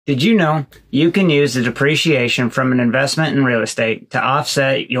Did you know you can use the depreciation from an investment in real estate to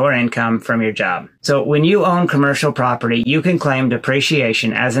offset your income from your job? So when you own commercial property, you can claim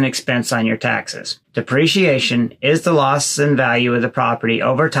depreciation as an expense on your taxes. Depreciation is the loss in value of the property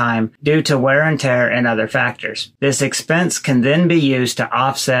over time due to wear and tear and other factors. This expense can then be used to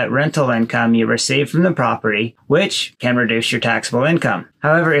offset rental income you receive from the property, which can reduce your taxable income.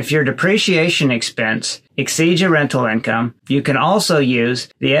 However, if your depreciation expense exceeds your rental income, you can also use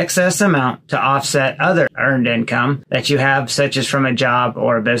the excess amount to offset other earned income that you have, such as from a job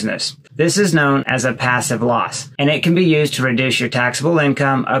or a business. This is known as a passive loss, and it can be used to reduce your taxable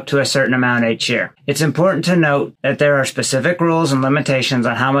income up to a certain amount each year. It's important to note that there are specific rules and limitations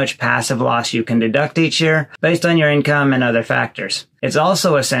on how much passive loss you can deduct each year based on your income and other factors. It's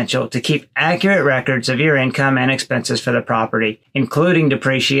also essential to keep accurate records of your income and expenses for the property, including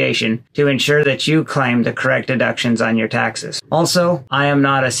depreciation, to ensure that you claim the correct deductions on your taxes. Also, I am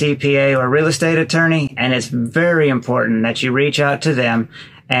not a CPA or real estate attorney, and it's very important that you reach out to them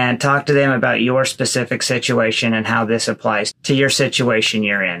and talk to them about your specific situation and how this applies to your situation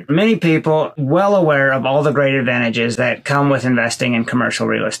you're in. Many people well aware of all the great advantages that come with investing in commercial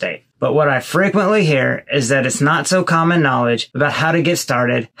real estate. But what I frequently hear is that it's not so common knowledge about how to get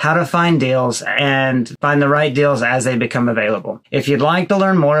started, how to find deals, and find the right deals as they become available. If you'd like to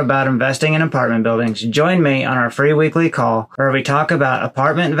learn more about investing in apartment buildings, join me on our free weekly call where we talk about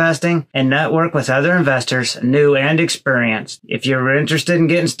apartment investing and network with other investors, new and experienced. If you're interested in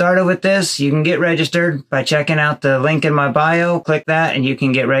getting started with this, you can get registered by checking out the link in my bio. Click that and you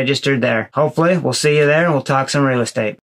can get registered there. Hopefully, we'll see you there and we'll talk some real estate.